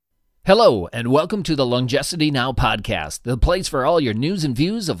Hello, and welcome to the Longevity Now podcast, the place for all your news and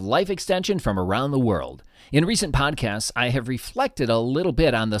views of life extension from around the world. In recent podcasts, I have reflected a little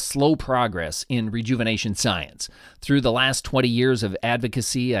bit on the slow progress in rejuvenation science. Through the last 20 years of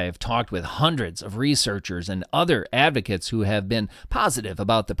advocacy, I have talked with hundreds of researchers and other advocates who have been positive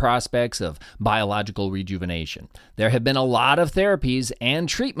about the prospects of biological rejuvenation. There have been a lot of therapies and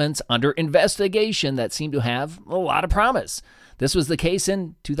treatments under investigation that seem to have a lot of promise. This was the case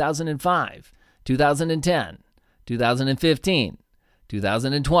in 2005, 2010, 2015,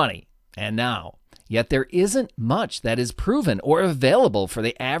 2020, and now. Yet there isn't much that is proven or available for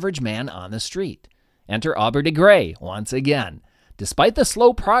the average man on the street. Enter Aubrey de Grey once again. Despite the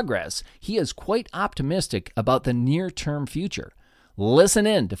slow progress, he is quite optimistic about the near-term future. Listen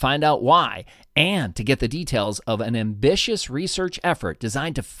in to find out why and to get the details of an ambitious research effort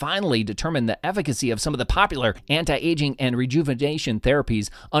designed to finally determine the efficacy of some of the popular anti-aging and rejuvenation therapies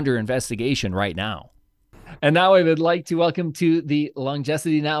under investigation right now. And now I would like to welcome to the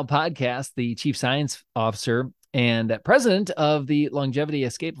Longevity Now podcast, the Chief Science Officer and President of the Longevity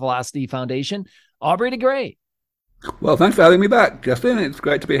Escape Velocity Foundation, Aubrey de Grey. Well, thanks for having me back, Justin. It's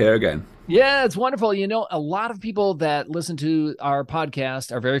great to be here again. Yeah, it's wonderful. You know, a lot of people that listen to our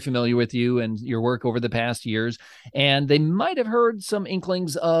podcast are very familiar with you and your work over the past years, and they might have heard some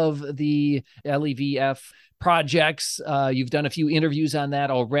inklings of the LEVF projects. You've done a few interviews on that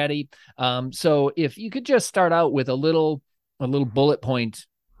already. So if you could just start out with a little bullet point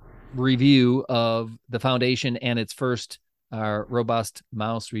review of the foundation and its first robust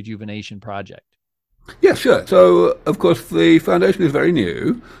mouse rejuvenation project. Yeah, sure. So, of course, the foundation is very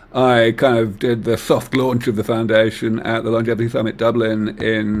new. I kind of did the soft launch of the foundation at the Longevity Summit Dublin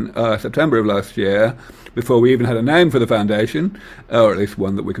in September of last year, before we even had a name for the foundation, or at least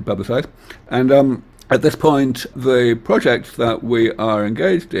one that we could publicize. And at this point, the projects that we are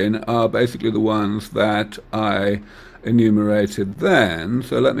engaged in are basically the ones that I enumerated then.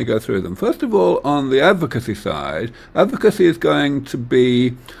 So let me go through them. First of all, on the advocacy side, advocacy is going to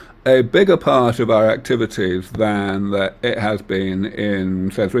be a bigger part of our activities than that it has been in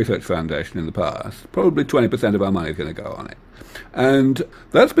Sense Research Foundation in the past. Probably 20% of our money is going to go on it. And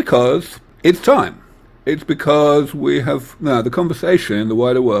that's because it's time. It's because we have, now the conversation in the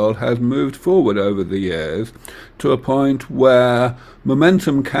wider world has moved forward over the years to a point where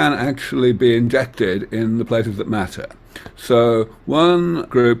momentum can actually be injected in the places that matter. So one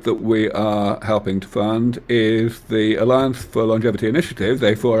group that we are helping to fund is the Alliance for Longevity Initiatives,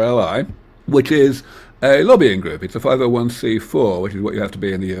 A4LI, which is a lobbying group. It's a 501c4, which is what you have to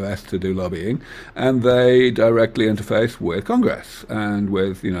be in the US to do lobbying, and they directly interface with Congress and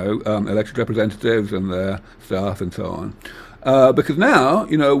with, elected representatives and their staff and so on. Because now,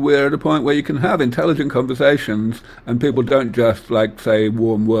 we're at a point where you can have intelligent conversations and people don't just, say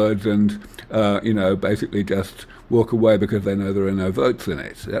warm words and, basically just walk away because they know there are no votes in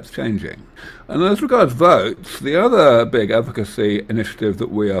it. That's changing. And as regards votes, the other big advocacy initiative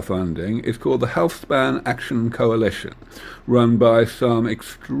that we are funding is called the Healthspan Action Coalition, run by some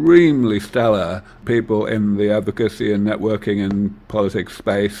extremely stellar people in the advocacy and networking and politics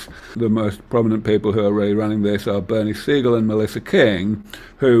space. The most prominent people who are really running this are Bernie Siegel and Melissa King,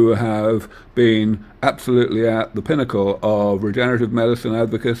 who have been absolutely at the pinnacle of regenerative medicine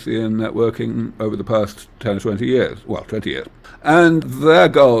advocacy and networking over the past 10 or 20 years. Well, 20 years. And their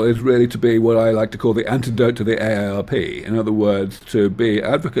goal is really to be what I like to call the antidote to the AARP. In other words, to be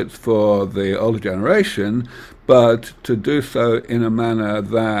advocates for the older generation, but to do so in a manner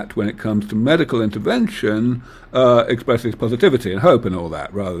that, when it comes to medical intervention, expresses positivity and hope and all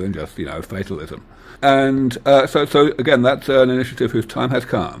that, rather than just, fatalism. And so again, that's an initiative whose time has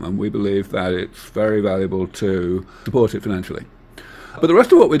come, and we believe that it's very valuable to support it financially. But the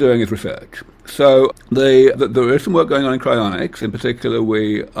rest of what we're doing is research. So there is some work going on in cryonics. In particular,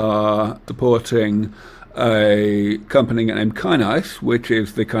 we are supporting a company named Kynice, which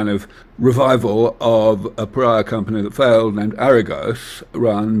is the kind of revival of a prior company that failed named Arygos,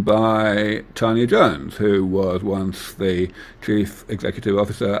 run by Tanya Jones, who was once the chief executive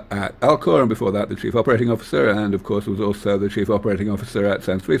officer at Alcor, and before that the chief operating officer, and of course was also the chief operating officer at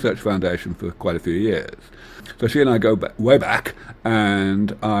Sense Research Foundation for quite a few years. So she and I go way back,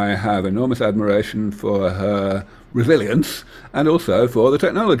 and I have enormous admiration for her resilience and also for the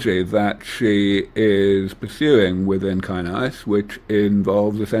technology that she is pursuing within Kynice, which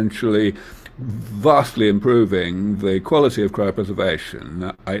involves essentially vastly improving the quality of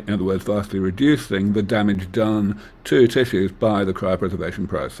cryopreservation, in other words, vastly reducing the damage done to tissues by the cryopreservation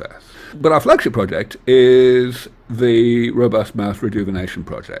process. But our flagship project is the Robust Mouse Rejuvenation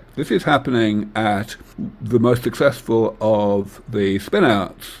Project. This is happening at the most successful of the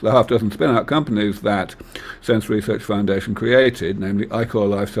spin-outs, the half-dozen spin-out companies that Sense Research Foundation created, namely iCor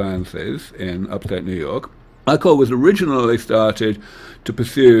Life Sciences in upstate New York. iCor was originally started to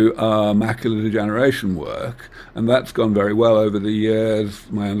pursue macular degeneration work, and that's gone very well over the years.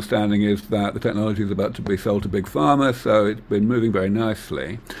 My understanding is that the technology is about to be sold to Big Pharma, so it's been moving very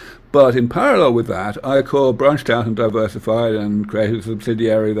nicely. But in parallel with that, iCor branched out and diversified and created a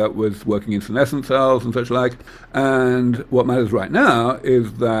subsidiary that was working in senescent cells and such like. And what matters right now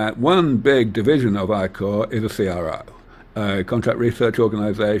is that one big division of iCor is a CRO, a contract research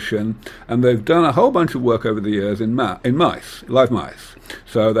organization, and they've done a whole bunch of work over the years in mice, live mice.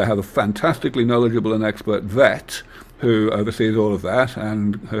 So they have a fantastically knowledgeable and expert vet who oversees all of that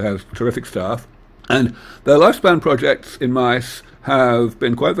and who has terrific staff. And their lifespan projects in mice have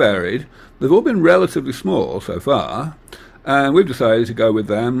been quite varied. They've all been relatively small so far, and we've decided to go with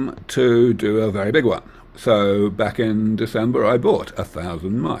them to do a very big one. So back in December, I bought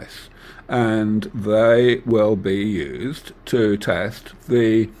 1,000 mice, and they will be used to test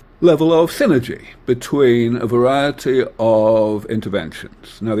the level of synergy between a variety of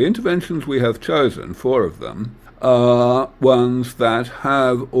interventions. Now, the interventions we have chosen, 4 of them, are ones that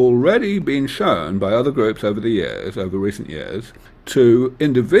have already been shown by other groups over recent years, to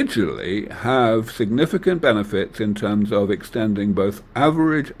individually have significant benefits in terms of extending both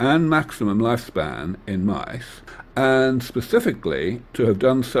average and maximum lifespan in mice, and specifically to have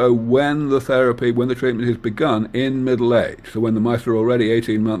done so when the treatment is begun in middle age, so when the mice are already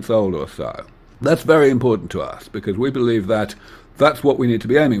 18 months old or so. That's very important to us, because we believe that that's what we need to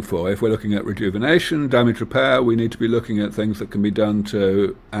be aiming for. If we're looking at rejuvenation, damage repair, we need to be looking at things that can be done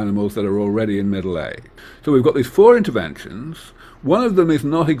to animals that are already in middle age. So we've got these 4 interventions. One of them is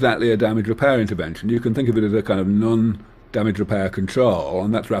not exactly a damage repair intervention. You can think of it as a kind of non-damage repair control,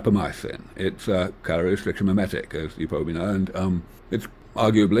 and that's rapamycin. It's a calorie restriction mimetic, as you probably know, and it's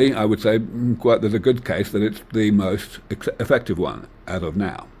arguably, I would say, there's a good case that it's the most effective one as of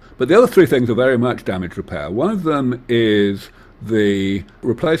now. But the other 3 things are very much damage repair. One of them is the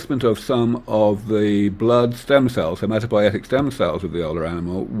replacement of some of the blood stem cells, hematopoietic stem cells of the older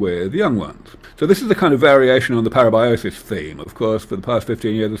animal, with young ones. So this is a kind of variation on the parabiosis theme. Of course, for the past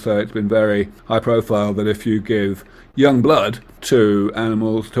 15 years or so, it's been very high profile that if you give young blood to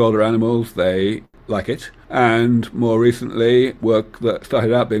older animals, they like it. And more recently, work that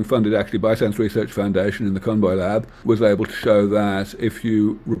started out being funded actually by Sense Research Foundation in the Conboy Lab was able to show that if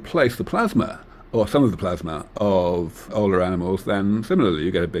you replace the plasma, or some of the plasma, of older animals, then similarly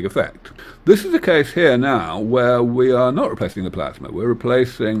you get a big effect. This is a case here now where we are not replacing the plasma, we're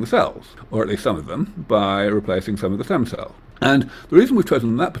replacing the cells, or at least some of them, by replacing some of the stem cells. And the reason we've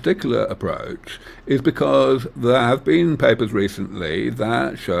chosen that particular approach is because there have been papers recently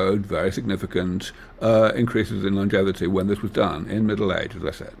that showed very significant increases in longevity when this was done in middle age, as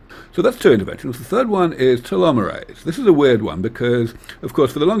I said. So that's 2 interventions. The third one is telomerase. This is a weird one because, of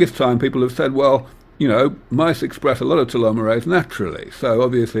course, for the longest time people have said, well, mice express a lot of telomerase naturally, so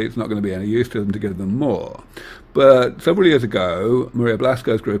obviously it's not going to be any use to them to give them more. But several years ago, Maria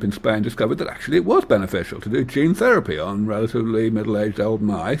Blasco's group in Spain discovered that actually it was beneficial to do gene therapy on relatively middle-aged old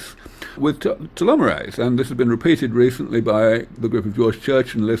mice with telomerase. And this has been repeated recently by the group of George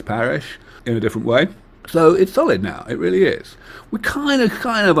Church and Liz Parrish in a different way. So it's solid now, it really is. We kind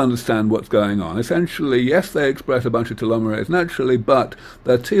of understand what's going on. Essentially, yes, they express a bunch of telomerase naturally, but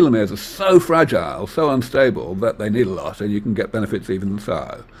their telomeres are so fragile, so unstable, that they need a lot, and you can get benefits even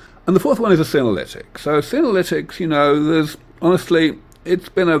so. And the fourth one is a senolytic. So senolytics, it's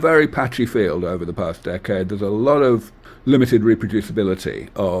been a very patchy field over the past decade. There's a lot of limited reproducibility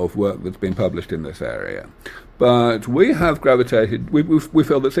of work that's been published in this area. But we have gravitated, we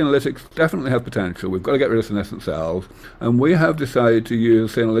feel that senolytics definitely have potential. We've got to get rid of senescent cells, and we have decided to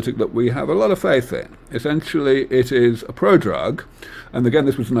use a senolytic that we have a lot of faith in. Essentially, it is a prodrug, and again,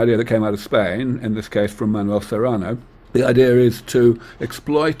 this was an idea that came out of Spain, in this case from Manuel Serrano. The idea is to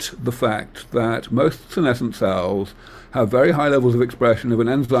exploit the fact that most senescent cells have very high levels of expression of an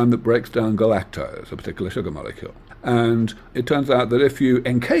enzyme that breaks down galactose, a particular sugar molecule. And it turns out that if you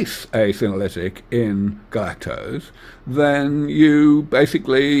encase a senolytic in galactose, then you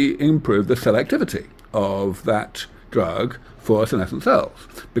basically improve the selectivity of that drug for senescent cells,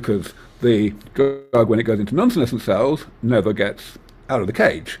 because the drug, when it goes into non-senescent cells, never gets out of the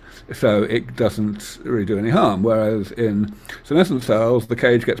cage, so it doesn't really do any harm. Whereas in senescent cells, the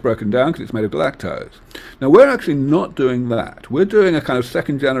cage gets broken down because it's made of galactose. Now, we're actually not doing that. We're doing a kind of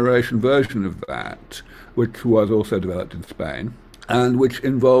second-generation version of that, which was also developed in Spain, and which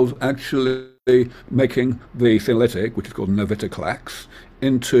involves actually making the senolytic, which is called navitoclax,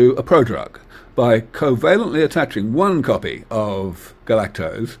 into a prodrug by covalently attaching one copy of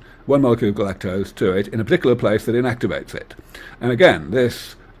galactose, one molecule of galactose to it in a particular place that inactivates it. And again,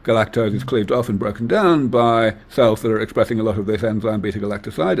 this galactose is cleaved off and broken down by cells that are expressing a lot of this enzyme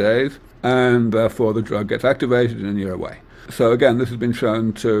beta-galactosidase, and therefore the drug gets activated and you're away. So again, this has been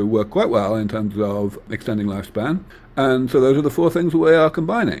shown to work quite well in terms of extending lifespan. And so those are the four things we are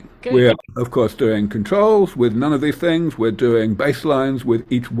combining. Okay. We are, of course, doing controls with none of these things. We're doing baselines with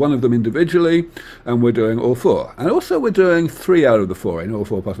each one of them individually, and we're doing all four. And also we're doing 3 out of the 4 in all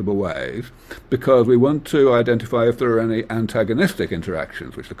 4 possible ways, because we want to identify if there are any antagonistic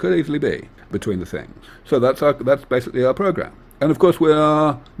interactions, which there could easily be, between the things. So that's basically our program. And of course, we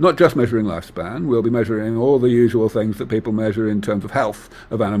are not just measuring lifespan. We'll be measuring all the usual things that people measure in terms of health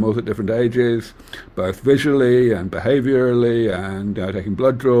of animals at different ages, both visually and behaviorally, and taking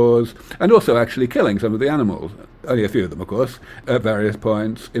blood draws, and also actually killing some of the animals, only a few of them, of course, at various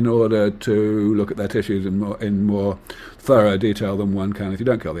points, in order to look at their tissues in more thorough detail than one can if you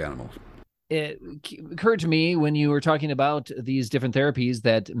don't kill the animals. It occurred to me when you were talking about these different therapies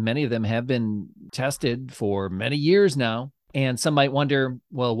that many of them have been tested for many years now. And some might wonder,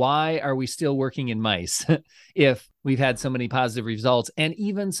 well, why are we still working in mice if we've had so many positive results, and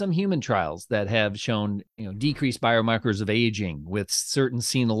even some human trials that have shown, decreased biomarkers of aging with certain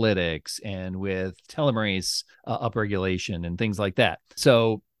senolytics and with telomerase upregulation and things like that.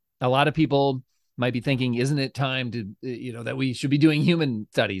 So a lot of people might be thinking, isn't it time to, that we should be doing human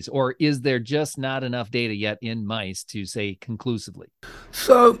studies, or is there just not enough data yet in mice to say conclusively?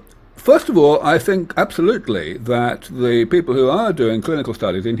 So, first of all, I think absolutely that the people who are doing clinical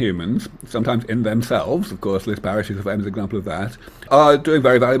studies in humans, sometimes in themselves, of course, Liz Parrish is a famous example of that, are doing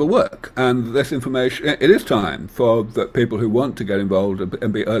very valuable work. And this information, it is time for the people who want to get involved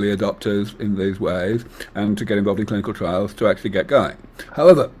and be early adopters in these ways and to get involved in clinical trials to actually get going.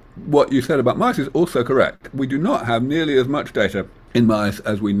 However, what you said about mice is also correct. We do not have nearly as much data in mice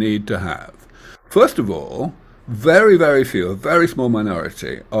as we need to have. First of all, very, very few, a very small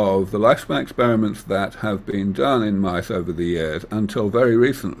minority of the lifespan experiments that have been done in mice over the years until very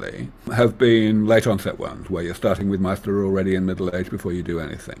recently have been late onset ones, where you're starting with mice that are already in middle age before you do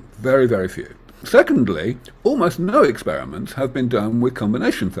anything. Very, very few. Secondly, almost no experiments have been done with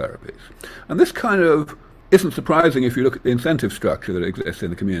combination therapies. And this kind of isn't surprising if you look at the incentive structure that exists in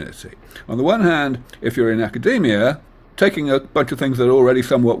the community. On the one hand, if you're in academia, taking a bunch of things that already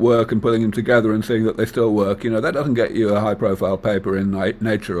somewhat work and putting them together and seeing that they still work, that doesn't get you a high-profile paper in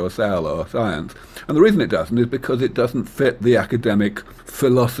Nature or Cell or Science. And the reason it doesn't is because it doesn't fit the academic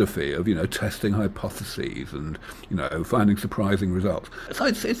philosophy of, testing hypotheses and, finding surprising results. So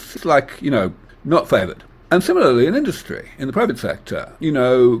it's like, not favoured. And similarly in industry, in the private sector,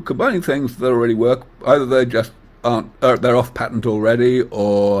 combining things that already work, either they just they're off patent already,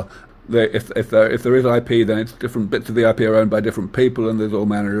 or if there is IP, then it's different bits of the IP are owned by different people, and there's all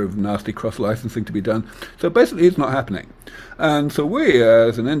manner of nasty cross-licensing to be done. So basically, it's not happening. And so we,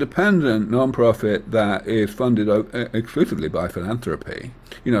 as an independent non-profit that is funded exclusively by philanthropy,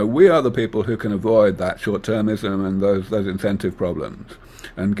 we are the people who can avoid that short-termism and those incentive problems,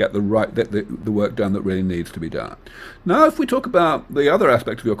 and get the work done that really needs to be done. Now, if we talk about the other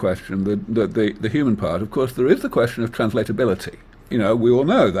aspect of your question, the human part, of course, there is the question of translatability. We all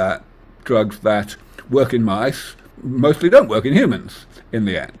know that drugs that work in mice mostly don't work in humans in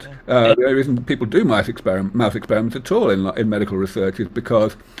the end. The only reason people do mouse experiments at all in medical research is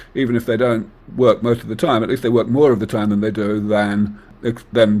because even if they don't work most of the time, at least they work more of the time than they do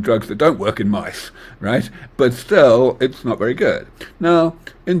than drugs that don't work in mice, right? But still, it's not very good. Now,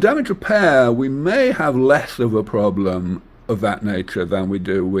 in damage repair, we may have less of a problem of that nature than we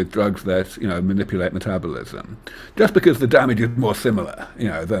do with drugs that manipulate metabolism, just because the damage is more similar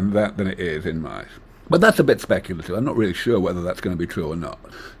than it is in mice. But that's a bit speculative. I'm not really sure whether that's going to be true or not.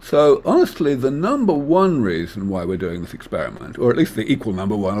 So honestly, the number one reason why we're doing this experiment, or at least the equal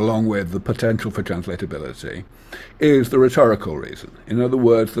number one along with the potential for translatability, is the rhetorical reason. In other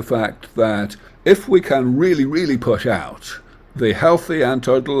words, the fact that if we can really, really push out the healthy and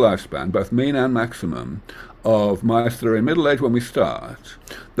total lifespan, both mean and maximum, of mice that are in middle age when we start,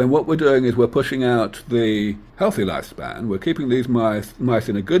 then what we're doing is we're pushing out the healthy lifespan. We're keeping these mice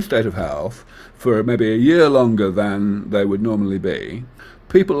in a good state of health for maybe a year longer than they would normally be.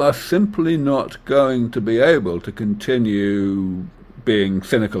 People are simply not going to be able to continue being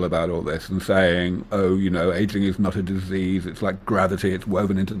cynical about all this and saying, oh, aging is not a disease, it's like gravity, it's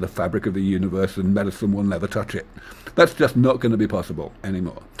woven into the fabric of the universe and medicine will never touch it. That's just not going to be possible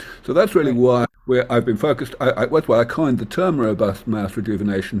anymore. So that's really why I've been focused. That's why I coined the term robust mouse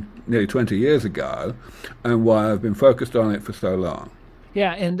rejuvenation nearly 20 years ago, and why I've been focused on it for so long.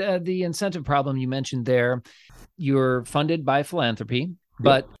 Yeah, and the incentive problem you mentioned there, you're funded by philanthropy,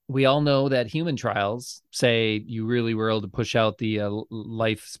 but we all know that human trials say you really were able to push out the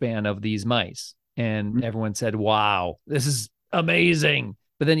lifespan of these mice. And everyone said, wow, this is amazing.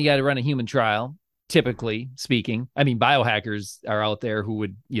 But then you got to run a human trial. Typically speaking, I mean, biohackers are out there who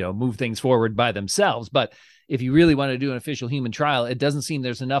would, move things forward by themselves. But if you really want to do an official human trial, it doesn't seem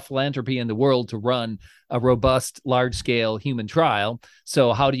there's enough philanthropy in the world to run a robust, large-scale human trial.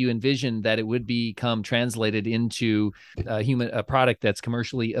 So how do you envision that it would become translated into a product that's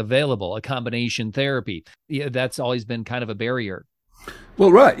commercially available, a combination therapy? Yeah, that's always been kind of a barrier.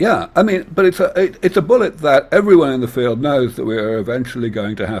 Well, right, yeah. I mean, but it's a bullet that everyone in the field knows that we are eventually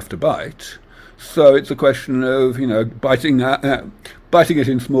going to have to bite. So it's a question of, biting it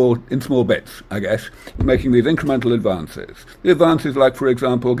in small bits, I guess, making these incremental advances. The advances like, for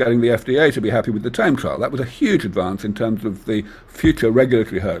example, getting the FDA to be happy with the TAME trial. That was a huge advance in terms of the future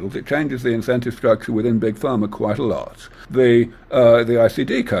regulatory hurdles. It changes the incentive structure within Big Pharma quite a lot. The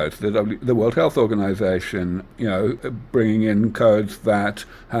ICD codes, the World Health Organization, bringing in codes that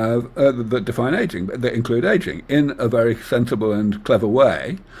have that define aging, that include aging in a very sensible and clever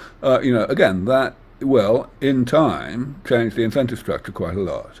way. Again, that will, in time, change the incentive structure quite a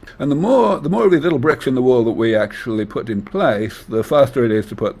lot. And the more of these little bricks in the wall that we actually put in place, the faster it is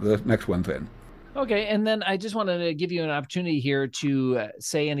to put the next ones in. Okay, and then I just wanted to give you an opportunity here to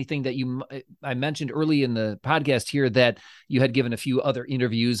say anything that I mentioned early in the podcast here, that you had given a few other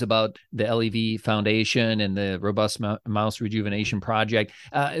interviews about the LEV Foundation and the Robust Mouse Rejuvenation Project.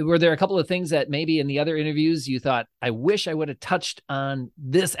 Were there a couple of things that maybe in the other interviews you thought, I wish I would have touched on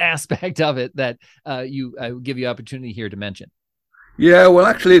this aspect of it, that I would give you opportunity here to mention? Yeah, well,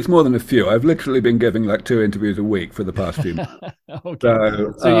 actually, it's more than a few. I've literally been giving like 2 interviews a week for the past few months. Okay.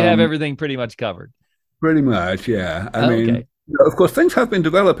 So you have everything pretty much covered. Pretty much, yeah. I mean, of course, things have been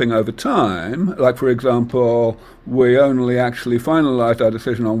developing over time. Like, for example, we only actually finalized our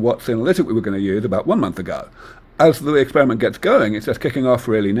decision on what senolytic we were going to use about 1 month ago. As the experiment gets going, it's just kicking off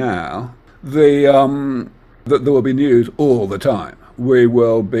really now. There will be news all the time. We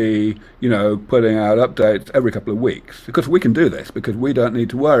will be, putting out updates every couple of weeks, because we can do this, because we don't need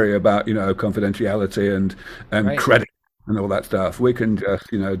to worry about, confidentiality and right. Credit and all that stuff. We can just,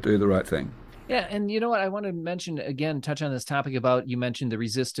 do the right thing. Yeah. And you know what? I want to mention again, touch on this topic about, you mentioned the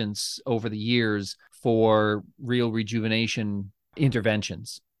resistance over the years for real rejuvenation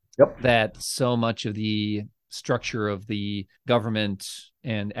interventions. Yep. That so much of the structure of the government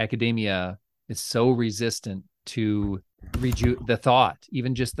and academia is so resistant to the thought,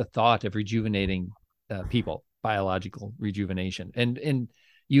 even just the thought of rejuvenating people, biological rejuvenation. And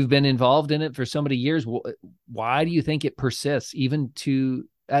you've been involved in it for so many years. Why do you think it persists even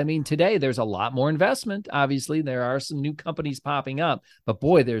today there's a lot more investment. Obviously, there are some new companies popping up, but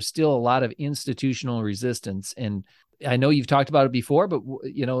boy, there's still a lot of institutional resistance. And I know you've talked about it before, but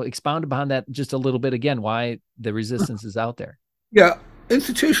expound upon that just a little bit again, why the resistance is out there. Yeah,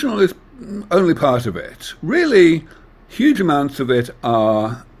 institutional is only part of it. Really, huge amounts of it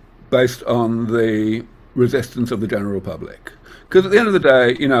are based on the resistance of the general public. Because at the end of the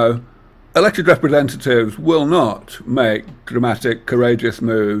day, elected representatives will not make dramatic, courageous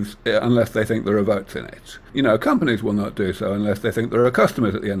moves unless they think there are votes in it. Companies will not do so unless they think there are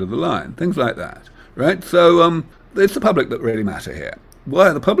customers at the end of the line, things like that, right? So it's the public that really matter here. Why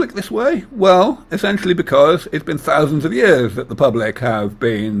are the public this way? Well, essentially because it's been thousands of years that the public have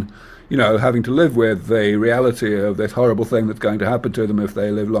been, having to live with the reality of this horrible thing that's going to happen to them if they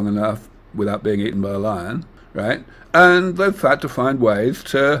live long enough without being eaten by a lion, right? And they've had to find ways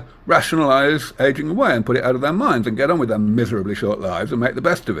to rationalize aging away and put it out of their minds and get on with their miserably short lives and make the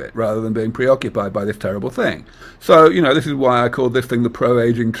best of it, rather than being preoccupied by this terrible thing. So, this is why I called this thing the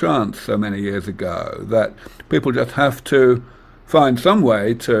pro-aging trance so many years ago, that people just have to find some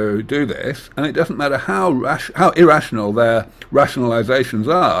way to do this, and it doesn't matter how irrational their rationalizations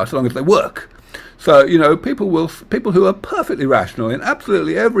are, so long as they work. So, people who are perfectly rational in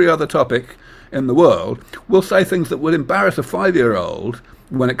absolutely every other topic in the world will say things that would embarrass a 5-year-old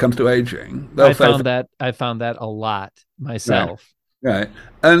when it comes to aging. I found that a lot myself. Right.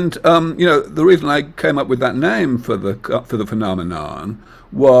 And the reason I came up with that name for the phenomenon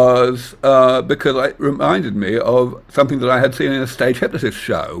was because it reminded me of something that I had seen in a stage hypnotist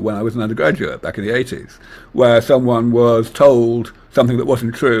show when I was an undergraduate back in the 80s, where someone was told something that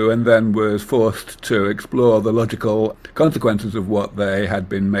wasn't true and then was forced to explore the logical consequences of what they had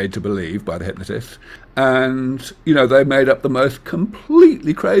been made to believe by the hypnotist. And, they made up the most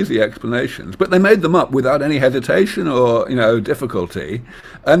completely crazy explanations, but they made them up without any hesitation or, difficulty.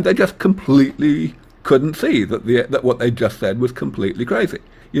 And they just completely couldn't see that what they just said was completely crazy.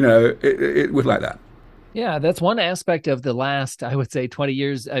 It was like that. Yeah, that's one aspect of the last, I would say, 20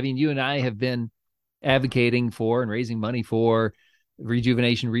 years. I mean, you and I have been advocating for and raising money for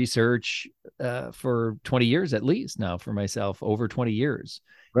rejuvenation research for 20 years at least now for myself, over 20 years.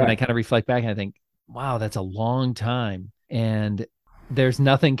 Right. And I kind of reflect back and I think, wow, that's a long time. And there's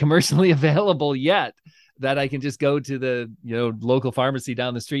nothing commercially available yet that I can just go to the local pharmacy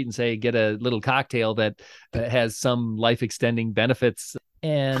down the street and say, get a little cocktail that has some life extending benefits.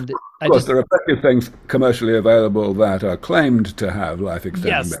 And of course, there are plenty of things commercially available that are claimed to have life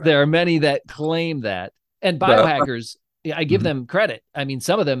extending benefits. Yes, there are many that claim that. And biohackers, I give them credit. I mean,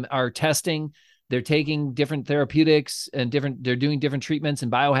 some of them are testing, they're taking different therapeutics and they're doing different treatments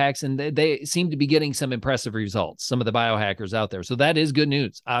and biohacks, and they seem to be getting some impressive results, some of the biohackers out there. So that is good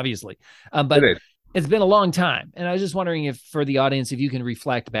news, obviously. But it's been a long time. And I was just wondering if for the audience, if you can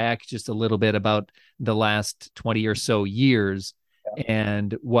reflect back just a little bit about the last 20 or so years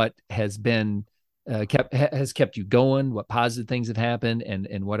and what has been kept you going, what positive things have happened,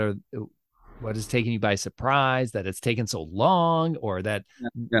 and what has taken you by surprise, that it's taken so long, or that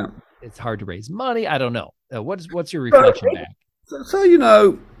it's hard to raise money. I don't know. What's your reflection back?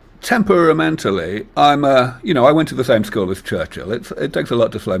 So, temperamentally, I went to the same school as Churchill. It takes a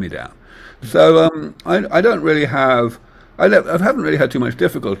lot to slow me down. So I don't really have, I haven't really had too much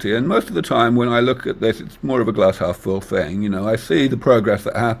difficulty. And most of the time when I look at this, it's more of a glass half full thing. I see the progress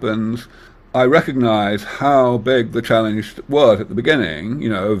that happens. I recognize how big the challenge was at the beginning,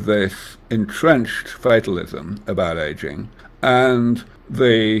 of this entrenched fatalism about aging, and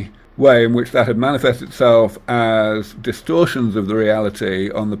the way in which that had manifested itself as distortions of the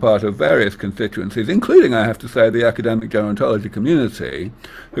reality on the part of various constituencies, including, I have to say, the academic gerontology community,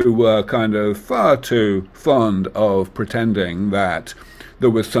 who were kind of far too fond of pretending that there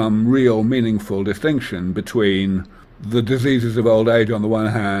was some real meaningful distinction between the diseases of old age on the one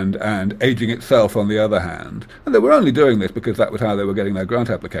hand and aging itself on the other hand. And they were only doing this because that was how they were getting their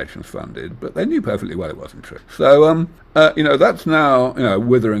grant applications funded, but they knew perfectly well it wasn't true. So, that's now,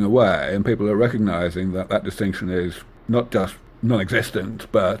 withering away, and people are recognizing that that distinction is not just non-existent,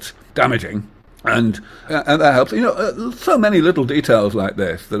 but damaging. And that helps. So many little details like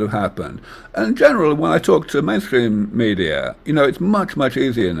this that have happened. And in general, when I talk to mainstream media, it's much, much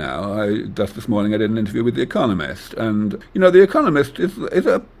easier now. Just this morning I did an interview with The Economist. And, The Economist is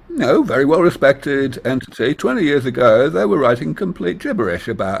a very well-respected entity. 20 years ago, they were writing complete gibberish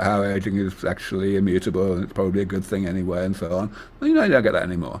about how aging is actually immutable and it's probably a good thing anyway and so on. Well, you don't get that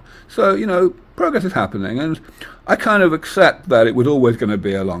anymore. So, progress is happening. And I kind of accept that it was always going to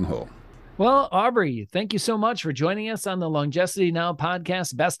be a long haul. Well, Aubrey, thank you so much for joining us on the Longevity Now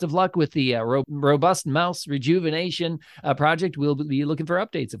podcast. Best of luck with the Robust Mouse Rejuvenation Project. We'll be looking for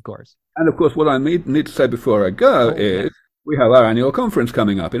updates, of course. And, of course, what I need to say before I go is we have our annual conference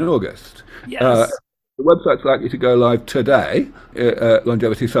coming up in August. Yes. The website's likely to go live today at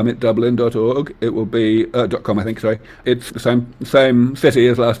longevitysummitdublin.org. It will be .com, I think. Sorry, it's the same city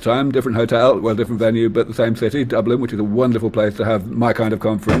as last time, different hotel, different venue, but the same city, Dublin, which is a wonderful place to have my kind of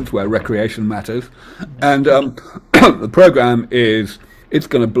conference where recreation matters. And the program is. It's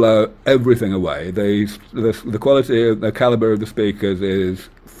going to blow everything away. The quality, the caliber of the speakers is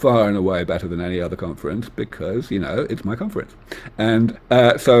far and away better than any other conference because, it's my conference. And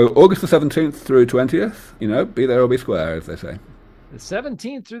so August the 17th through 20th, be there or be square, as they say. The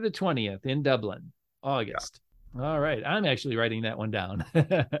 17th through the 20th in Dublin, August. Yeah. All right. I'm actually writing that one down.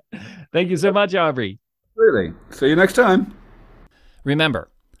 Thank you so much, Aubrey. Really. See you next time. Remember,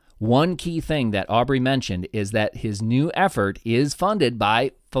 one key thing that Aubrey mentioned is that his new effort is funded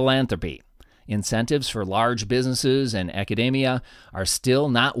by philanthropy. Incentives for large businesses and academia are still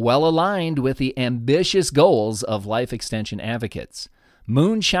not well aligned with the ambitious goals of life extension advocates.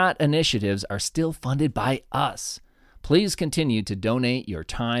 Moonshot initiatives are still funded by us. Please continue to donate your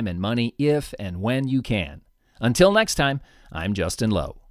time and money if and when you can. Until next time, I'm Justin Lowe.